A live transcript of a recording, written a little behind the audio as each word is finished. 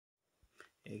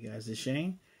Hey guys, it's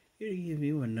Shane, here to give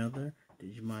you another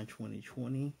Digimon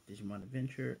 2020 Digimon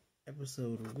Adventure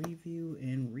episode review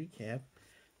and recap.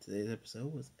 Today's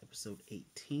episode was episode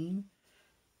 18,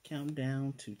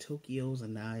 Countdown to Tokyo's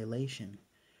Annihilation.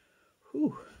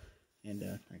 Whew. And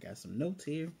I got some notes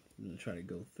here. I'm going to try to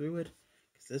go through it,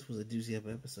 because this was a doozy of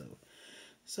episode.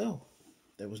 So,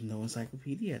 there was no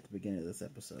encyclopedia at the beginning of this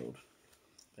episode.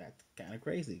 That's kind of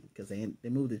crazy, because they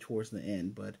moved it towards the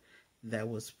end, but that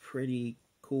was pretty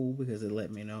cool because it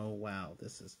let me know, wow,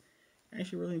 this is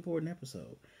actually a really important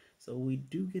episode. So we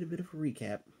do get a bit of a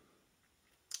recap.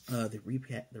 The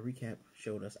recap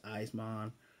showed us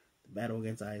Aizmon, the battle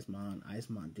against Aizmon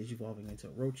digivolving into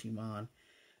Orochimon,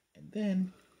 and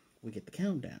then we get the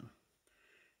countdown.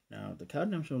 Now the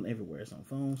countdown shown everywhere. It's on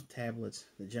phones, tablets,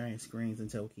 the giant screens in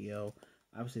Tokyo.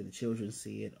 Obviously the children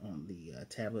see it on the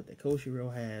tablet that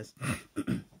Koshiro has.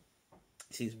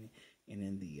 Excuse me. And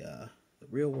in the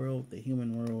real world, the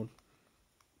human world,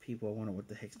 people are wondering what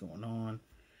the heck's going on.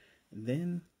 And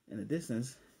then, in the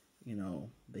distance, you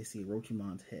know, they see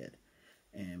Orochimon's head.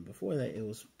 And before that, it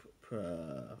was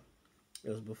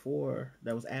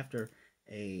after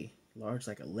a large,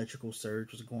 like, electrical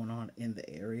surge was going on in the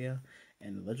area.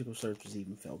 And the electrical surge was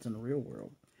even felt in the real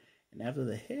world. And after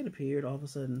the head appeared, all of a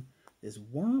sudden, this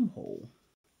wormhole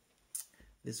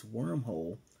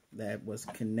that was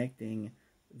connecting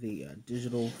the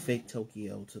digital fake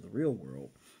Tokyo to the real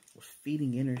world was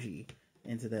feeding energy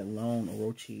into that lone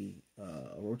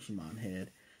Orochimon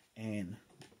head, and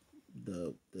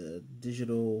the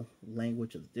digital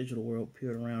language of the digital world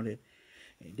appeared around it,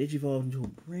 and it digivolved into a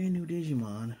brand new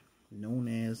Digimon known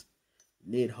as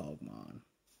Nidhoggmon.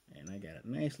 And I got a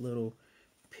nice little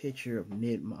picture of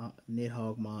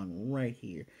Nidhoggmon right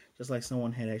here, just like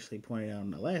someone had actually pointed out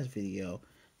in the last video.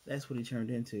 That's what he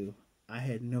turned into. I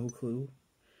had no clue.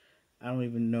 I don't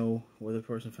even know where the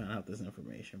person found out this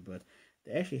information, but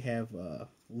they actually have a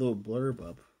little blurb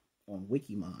up on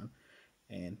Wikimon.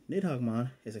 And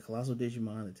Nidhoggmon is a colossal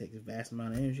Digimon that takes a vast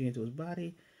amount of energy into his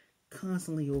body,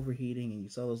 constantly overheating, and you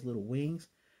saw those little wings.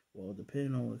 Well,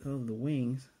 depending on the color of the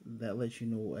wings, that lets you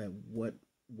know at what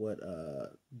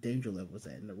danger level it's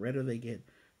at. And the redder they get,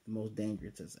 the most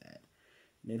dangerous it's at.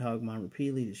 Nidhoggmon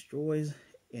repeatedly destroys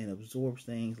and absorbs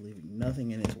things, leaving nothing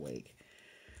in its wake.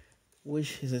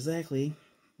 Which is exactly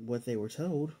what they were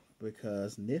told,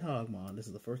 because Nidhoggmon, this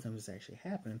is the first time this actually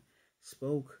happened,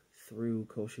 spoke through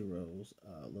Koshiro's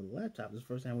little laptop. This is the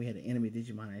first time we had an enemy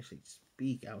Digimon actually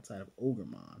speak outside of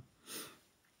Ogremon.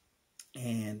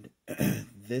 And and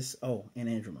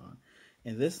Andromon.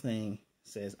 And this thing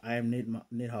says, I am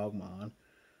Nidhoggmon.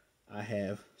 I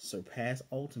have surpassed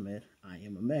Ultimate. I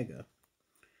am a Mega.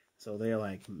 So they're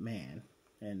like, man.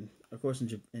 And of course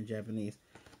in Japanese,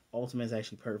 Ultimate is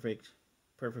actually perfect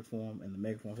form, and the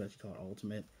Mega form is actually called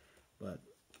Ultimate. But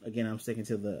again, I'm sticking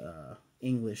to the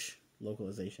English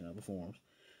localization of the forms.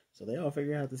 So they all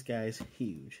figure out this guy's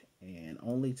huge, and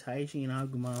only Taichi and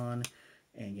Agumon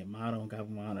and Yamato and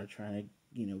Gabumon are trying to,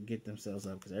 you know, get themselves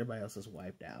up, because everybody else is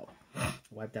wiped out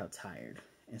tired,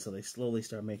 and so they slowly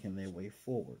start making their way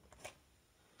forward.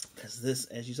 Because this,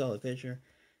 as you saw the picture,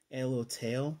 had a little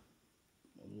tail.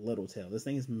 This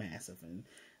thing is massive, and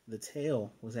the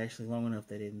tail was actually long enough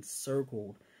that it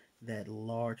encircled that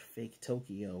large fake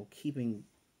Tokyo, keeping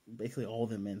basically all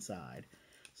of them inside.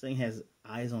 This thing has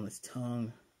eyes on its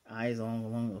tongue, eyes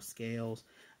along those scales.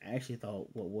 I actually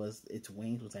thought what was its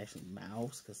wings was actually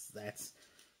mouths, because that's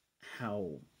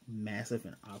how massive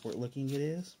and awkward looking it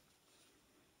is.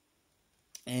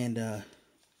 And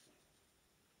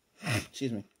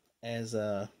excuse me, as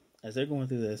they're going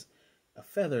through this, a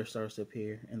feather starts to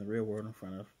appear in the real world in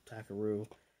front of Takaru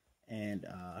and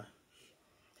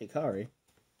Hikari,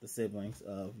 the siblings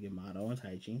of Yamato and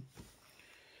Taichi.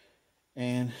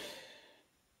 And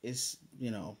it's,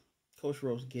 you know,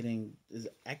 Koshiro's is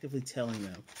actively telling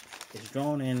them it's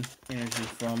drawing in energy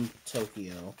from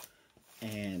Tokyo,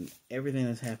 and everything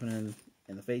that's happening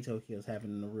in the fake Tokyo is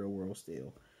happening in the real world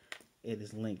still. It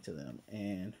is linked to them,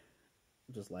 and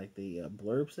just like the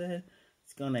blurb said,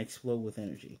 it's going to explode with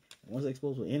energy. And once it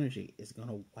explodes with energy, it's going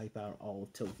to wipe out all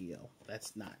of Tokyo.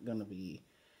 That's not going to be...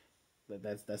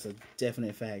 That's a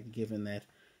definite fact, given that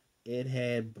it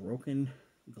had broken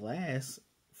glass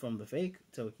from the fake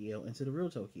Tokyo into the real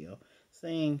Tokyo.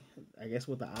 Saying, I guess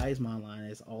what the Aizmon line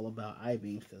is all about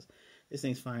I-beams, because this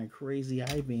thing's firing crazy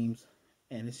I-beams,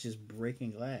 and it's just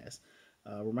breaking glass.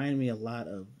 Reminded me a lot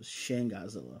of Shin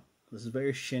Godzilla. This is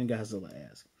very Shin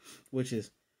Godzilla-esque, which is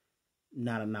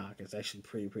not a knock. It's actually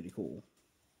pretty cool.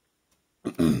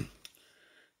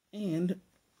 And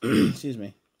excuse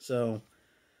me. So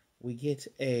we get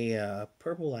a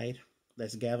purple light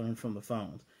that's gathering from the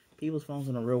phones. people's phones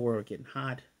in the real world are getting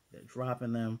hot. They're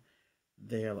dropping them.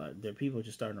 Their people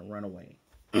just starting to run away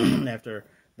after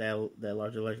that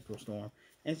large electrical storm.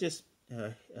 And it's just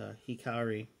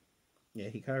Hikari. Yeah,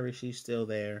 Hikari, she's still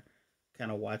there,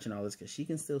 kind of watching all this because she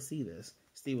can still see this.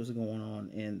 See what's going on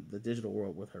in the digital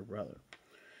world with her brother.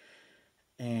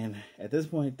 And at this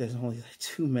point, there's only like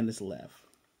 2 minutes left.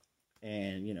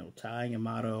 And, you know, Tai and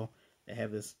Yamato, they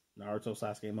have this Naruto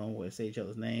Sasuke moment where they say each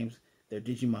other's names. Their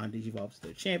Digimon digivolves to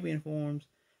their champion forms.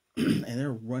 And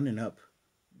they're running up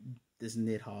this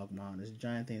Nidhoggmon, this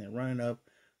giant thing. They're running up,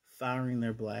 firing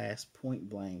their blast point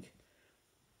blank.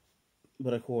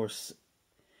 But of course,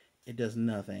 it does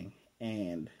nothing.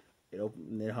 And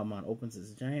Nidhoggmon opens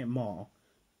this giant maw.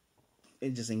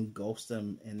 It just engulfs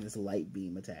them in this light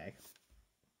beam attack.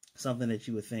 Something that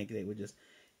you would think they would just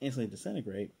instantly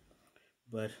disintegrate.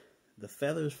 But the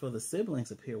feathers for the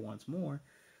siblings appear once more.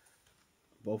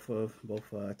 Both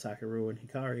Takeru and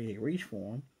Hikari, they reach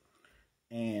for them.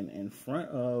 And in front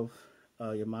of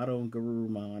Yamato and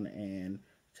Garurumon and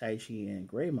Taichi and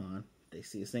Greymon, they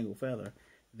see a single feather.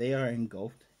 They are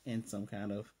engulfed in some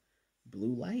kind of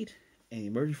blue light. And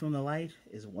emerging from the light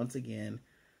is once again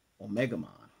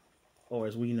Omegamon. Or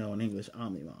as we know in English,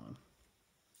 Omnimon.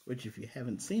 Which if you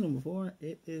haven't seen him before,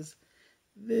 it is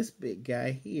this big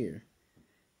guy here.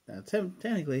 Now,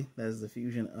 technically, that is the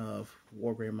fusion of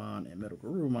Wargreymon and Metal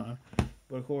Garurumon.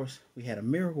 But of course, we had a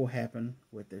miracle happen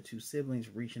with their two siblings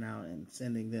reaching out and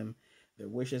sending them their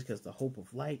wishes, because the hope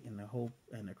of light and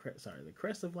the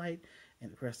crest of light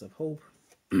and the crest of hope,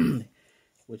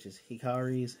 which is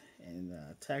Hikari's and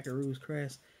Takeru's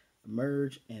crest,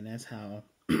 merge, and that's how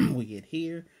we get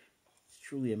here. It's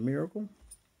truly a miracle.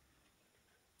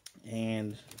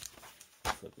 And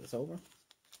flip this over.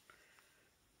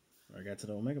 I got to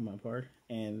the Omegamon part,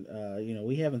 and you know,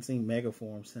 we haven't seen Mega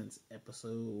form since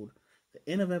the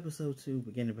end of episode 2,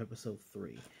 beginning of episode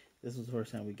 3. This was the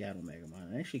first time we got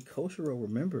Omegamon. And actually, Koshiro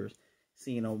remembers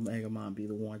seeing Omegamon be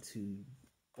the one to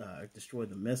destroy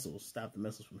the missiles, stop the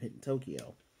missiles from hitting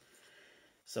Tokyo.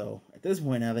 So at this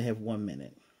point now, they have 1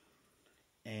 minute,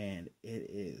 and it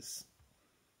is.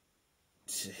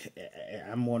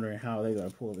 I'm wondering how they're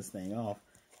gonna pull this thing off.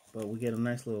 But we get a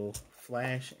nice little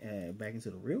flash back into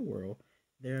the real world.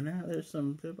 There's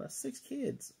about 6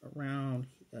 kids around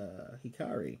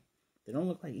Hikari. They don't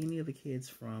look like any of the kids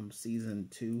from season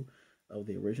 2 of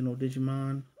the original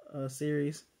Digimon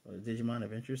series, or the Digimon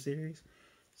Adventure series.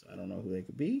 So I don't know who they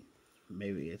could be.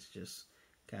 Maybe it's just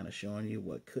kind of showing you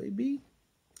what could be.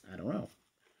 I don't know.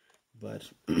 But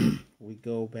we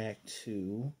go back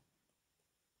to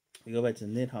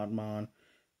Nidhoggmon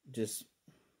just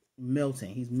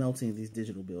melting. He's melting these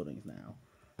digital buildings now.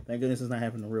 Thank goodness it's not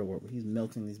happening in the real world, but he's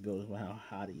melting these buildings with how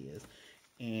hot he is.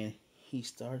 And he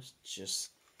starts just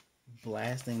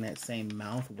blasting that same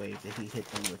mouth wave that he hit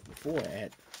them with before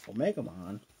at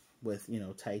Omegamon, with, you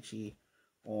know, Taichi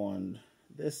on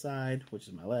this side, which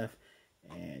is my left,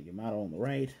 and Yamato on the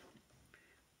right.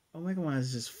 Omegamon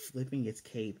is just flipping its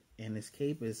cape, and its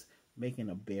cape is making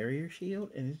a barrier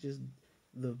shield, and it's just,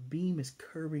 the beam is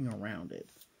curving around it.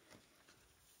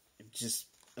 Just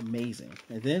amazing.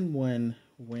 And then when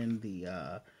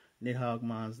the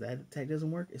Nidhoggmon's that attack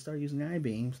doesn't work, it starts using eye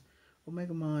beams.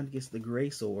 Omegamon gets the gray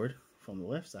sword from the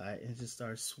left side and just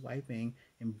starts swiping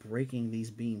and breaking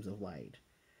these beams of light.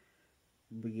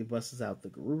 He busts out the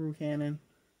Garuru cannon,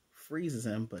 freezes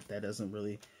him, but that doesn't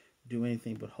really do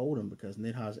anything but hold him, because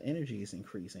Nidhogg's energy is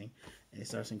increasing, and it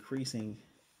starts increasing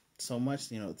so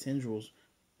much, you know, tendrils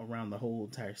around the whole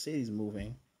entire city is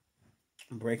moving,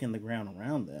 breaking the ground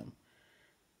around them,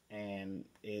 and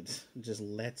it just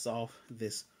lets off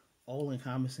this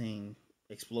all-encompassing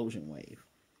explosion wave.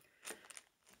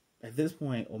 At this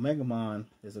point, Omegamon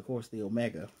is, of course, the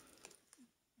Omega.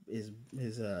 His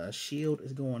shield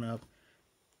is going up,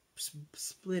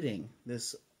 splitting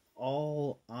this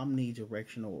all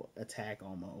omnidirectional attack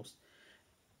almost.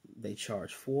 They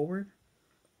charge forward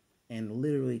and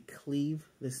literally cleave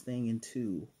this thing in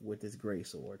two with this gray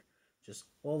sword. Just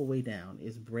all the way down.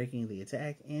 It's breaking the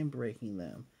attack and breaking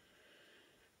them.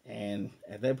 And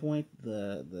at that point,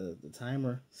 the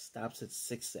timer stops at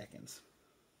 6 seconds.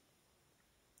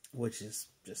 Which is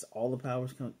just all the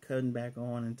powers cutting back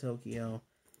on in Tokyo.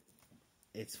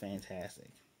 It's fantastic.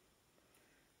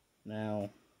 Now,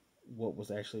 what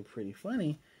was actually pretty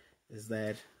funny is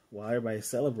that while everybody's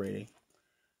celebrating,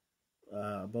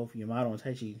 both Yamato and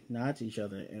Taichi nod to each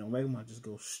other, and Omegamon just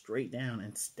goes straight down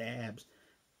and stabs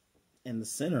in the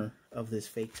center of this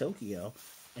fake Tokyo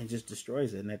and just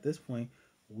destroys it. And at this point,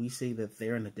 we see that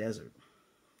they're in the desert,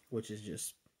 which is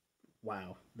just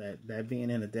wow. That being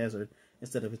in a desert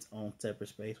instead of its own separate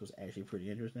space was actually pretty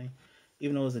interesting.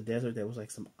 Even though it was a desert, there was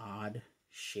like some odd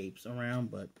shapes around,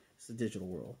 but it's a digital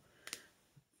world.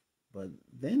 But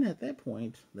then at that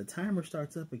point, the timer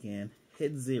starts up again,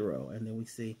 hits 0, and then we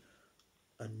see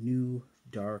a new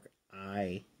dark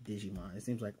eye Digimon. It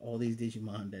seems like all these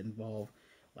Digimon that involve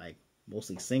like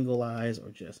mostly single eyes or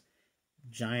just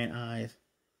giant eyes,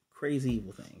 crazy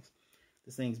evil things.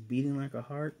 This thing's beating like a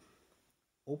heart,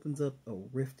 opens up a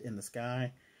rift in the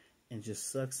sky, and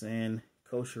just sucks in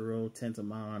Koshiro,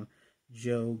 Tentamon,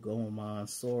 Joe, Goemon,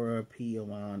 Sora,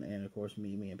 Piyomon, and of course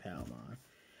Mimi and Palmon.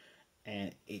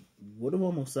 And it would have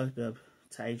almost sucked up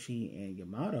Taichi and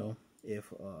Yamato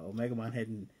if Omegamon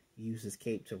hadn't used his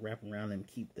cape to wrap around them,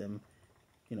 keep them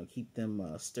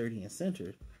sturdy and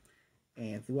centered.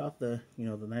 And throughout the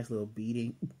the nice little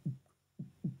beating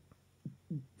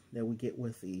that we get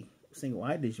with the single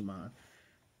eye Digimon,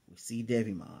 we see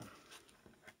Devimon.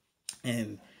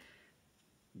 And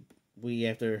we,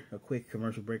 after a quick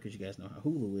commercial break, because you guys know how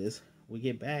Hulu is, we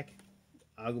get back.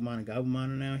 Agumon and Gabumon are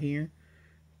now here,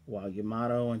 while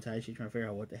Yamato and Taichi trying to figure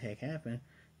out what the heck happened.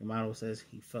 Yamato says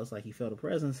he felt like he felt a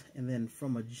presence, and then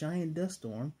from a giant dust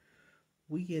storm,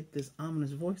 we get this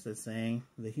ominous voice that's saying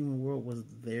the human world was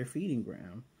their feeding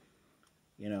ground.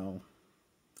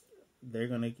 They're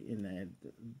gonna,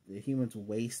 the humans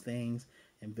waste things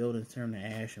and buildings turn to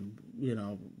ash, and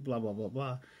blah blah blah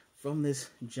blah. From this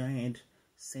giant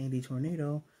sandy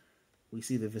tornado, we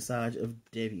see the visage of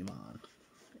Devimon,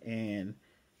 and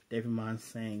Devimon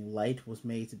saying light was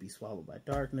made to be swallowed by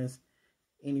darkness.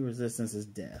 Any resistance is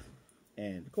death.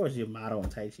 And of course Yamato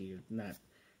and Taichi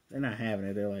they're not having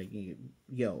it. They're like,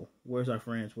 yo, where's our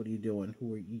friends? What are you doing?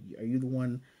 Who are you? Are you the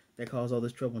one that caused all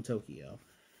this trouble in Tokyo?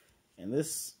 And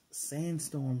this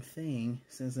sandstorm thing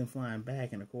sends them flying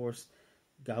back, and of course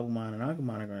Gabumon and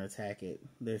Agumon are going to attack it.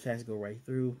 Their attacks go right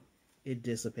through. It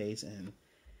dissipates, and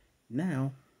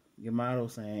now Yamato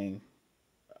saying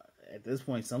at this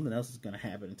point something else is going to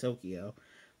happen in Tokyo,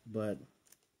 but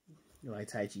like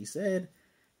Taichi said,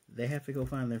 they have to go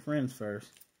find their friends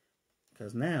first,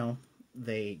 because now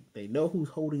they know who's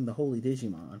holding the Holy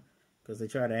Digimon, because they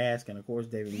try to ask, and of course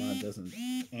Devimon doesn't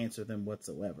answer them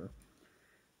whatsoever.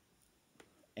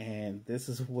 And this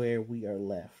is where we are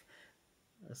left,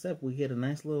 except we get a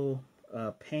nice little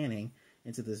panning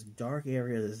into this dark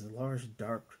area, this large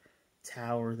dark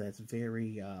tower that's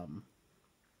very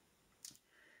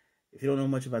if you don't know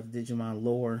much about the Digimon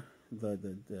lore,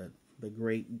 the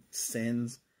great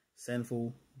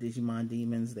sinful Digimon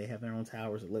demons, they have their own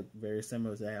towers that look very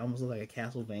similar to that. Almost look like a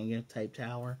Castlevania type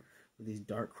tower with these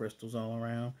dark crystals all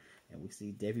around. And we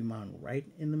see Devimon right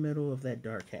in the middle of that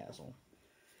dark castle.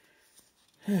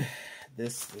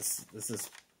 This is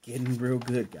getting real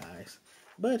good, guys.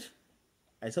 But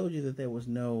I told you that there was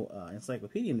no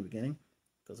encyclopedia in the beginning,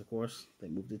 because of course they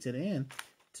moved it to the end.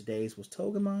 Today's was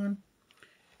Togemon.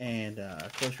 And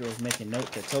Koshiro was making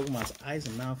note that Togemon's eyes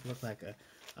and mouth look like a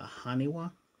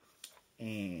Haniwa.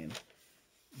 And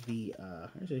the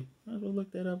actually, might as well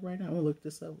look that up right now. I'm gonna look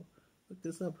this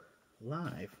up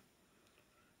live.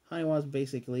 Haniwa is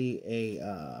basically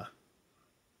a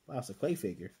it's a clay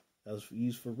figure that was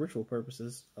used for ritual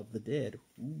purposes of the dead.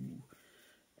 Ooh.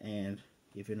 And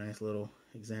give you a nice little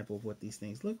example of what these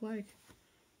things look like.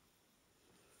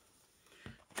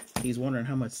 He's wondering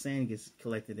how much sand gets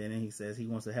collected in it. He says he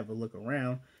wants to have a look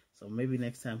around, so maybe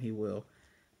next time he will.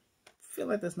 Feel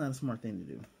like that's not a smart thing to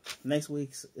do. Next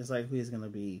week's is likely is going to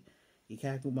be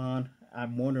Ikagumon.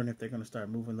 I'm wondering if they're going to start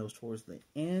moving those towards the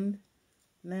end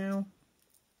now,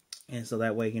 and so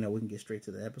that way we can get straight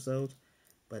to the episodes.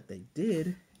 But they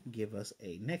did give us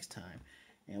a next time,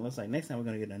 and it looks like next time we're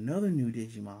going to get another new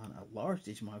Digimon, a large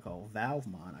Digimon called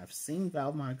Valvemon. I've seen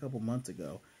Valvemon a couple months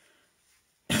ago.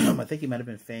 I think he might have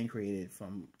been fan created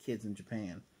from kids in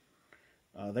Japan.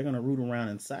 They're going to root around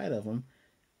inside of him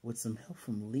with some help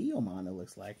from Leomon, it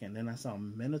looks like. And then I saw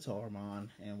Minotaurmon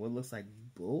and what looks like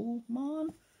Bullmon.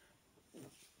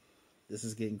 This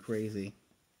is getting crazy.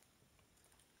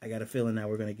 I got a feeling now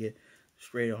we're going to get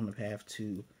straight on the path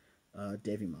to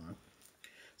Devimon.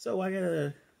 So I got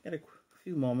a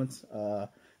few moments. I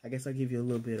guess I'll give you a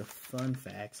little bit of fun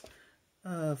facts.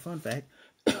 Fun fact,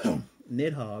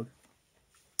 Nidhogg.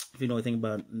 If you know anything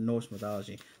about Norse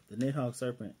mythology, the Nidhogg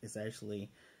serpent is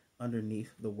actually underneath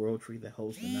the world tree that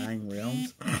holds the 9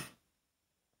 realms.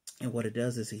 And what it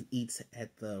does is he eats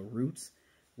at the roots,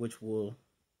 which will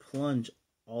plunge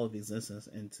all of existence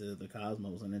into the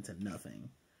cosmos and into nothing.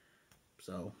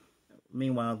 So,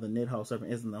 meanwhile, the Nidhogg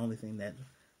serpent isn't the only thing that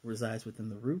resides within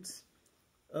the roots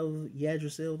of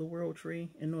Yggdrasil, the world tree,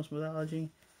 in Norse mythology.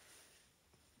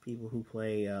 People who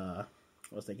play,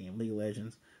 what's that game, League of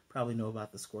Legends, probably know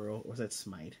about the squirrel, or is that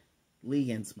Smite? League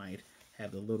and Smite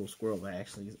have the little squirrel that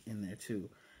actually is in there too.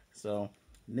 So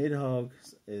Nidhogg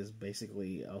is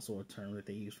basically also a term that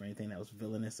they use for anything that was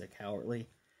villainous or cowardly.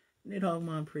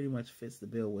 Nidhoggmon pretty much fits the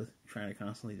bill with trying to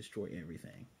constantly destroy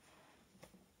everything.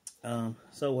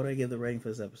 So what do I give the rating for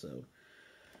this episode?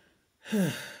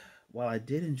 While I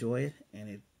did enjoy it and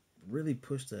it really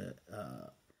pushed the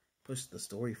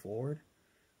story forward,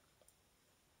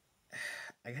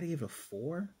 I gotta give it a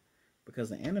 4 because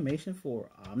the animation for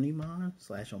Omnimon /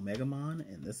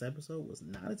 Omegamon in this episode was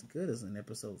not as good as in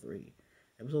episode 3.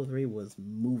 Episode 3 was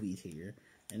movie tier,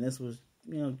 and this was,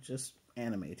 just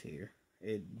anime tier.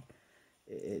 It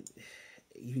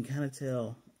you can kind of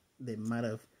tell they might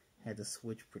have had to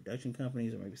switch production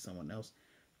companies, or maybe someone else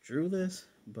drew this,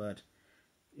 but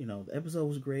the episode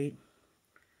was great.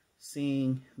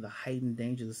 Seeing the heightened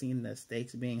danger, seeing the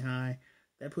stakes being high,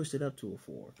 that pushed it up to a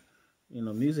 4.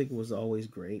 Music was always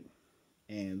great,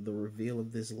 and the reveal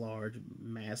of this large,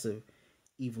 massive,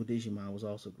 evil Digimon was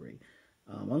also great.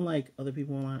 Unlike other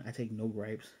people online, I take no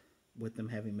gripes with them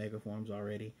having mega forms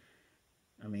already.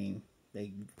 I mean,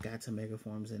 they got to mega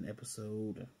forms in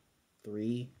episode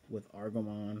 3 with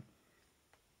Argomon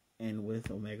and with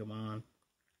Omegamon.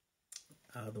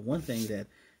 The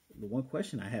one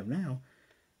question I have now,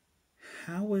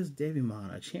 how is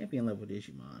Devimon, a champion level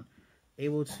Digimon,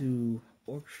 able to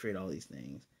orchestrate all these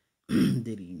things?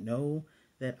 Did he know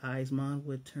that Aizmon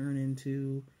would turn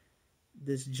into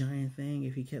this giant thing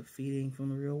if he kept feeding from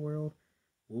the real world?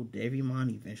 Will Devimon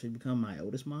eventually become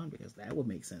Myotismon? Because that would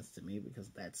make sense to me, because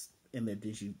that's in their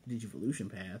Digivolution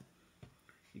path.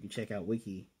 You can check out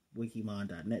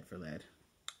wikimon.net for that.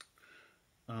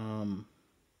 I'm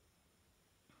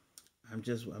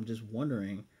just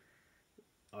wondering,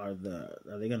 are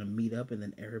they gonna meet up and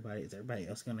then is everybody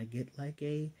else gonna get like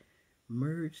a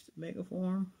merged mega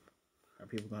form? Are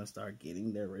people gonna start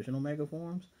getting their original mega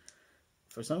forms?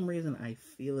 For some reason, I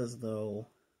feel as though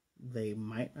they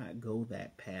might not go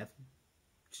that path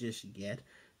just yet.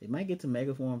 They might get to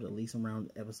mega forms at least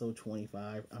around episode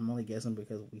 25. I'm only guessing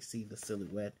because we see the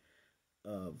silhouette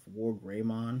of War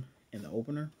Greymon in the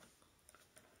opener.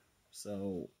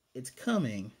 So it's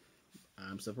coming.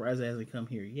 I'm surprised it hasn't come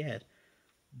here yet.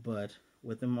 But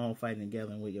with them all fighting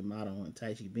together and with Yamato and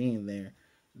Taichi being there,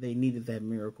 they needed that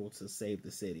miracle to save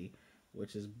the city,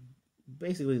 which is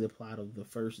basically the plot of the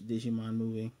first Digimon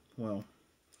movie. Well,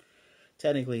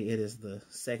 technically it is the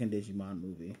second Digimon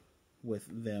movie with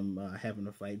them having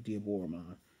to fight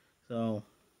Diaboromon. So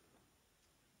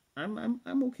I'm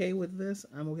okay with this.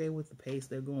 I'm okay with the pace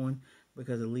they're going,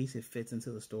 because at least it fits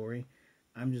into the story.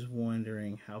 I'm just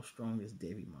wondering, how strong is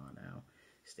Devimon now?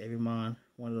 Is Devimon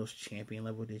one of those champion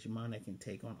level Digimon that can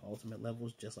take on ultimate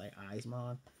levels just like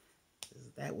Aizmon?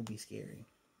 That would be scary.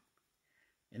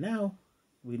 And now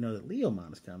we know that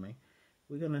Leomon is coming.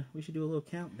 We should do a little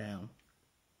countdown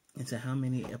into how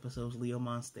many episodes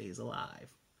Leomon stays alive.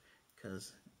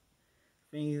 Because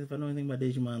if I know anything about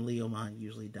Digimon, Leomon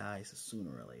usually dies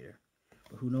sooner or later.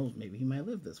 But who knows, maybe he might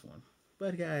live this one.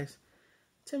 But guys,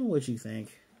 tell me what you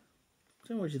think.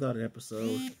 Tell me what you thought of the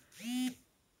episode.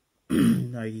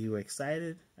 Are you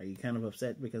excited? Are you kind of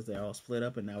upset because they're all split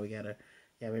up and now we gotta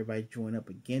have everybody join up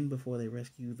again before they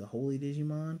rescue the Holy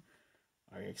Digimon?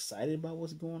 Are you excited about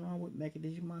what's going on with Mega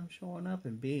Digimon showing up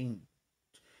and being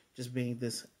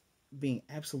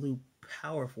absolute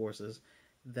power forces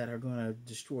that are going to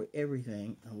destroy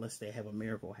everything unless they have a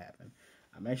miracle happen?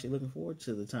 I'm actually looking forward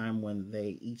to the time when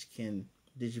they each can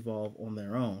Digivolve on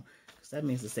their own, because that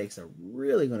means the stakes are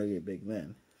really going to get big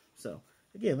then. So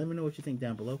again, let me know what you think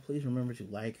down below. Please remember to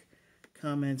like,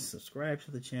 comment, subscribe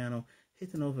to the channel,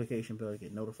 hit the notification bell to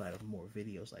get notified of more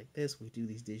videos like this. We do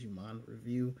these Digimon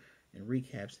review and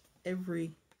recaps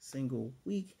every single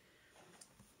week.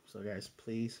 So guys,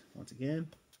 please, once again,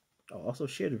 also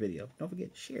share the video. Don't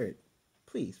forget, share it.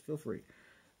 Please, feel free.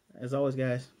 As always,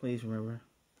 guys, please remember,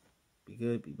 be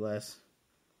good, be blessed,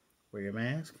 wear your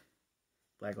mask,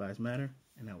 Black Lives Matter,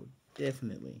 and I will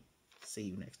definitely see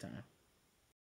you next time.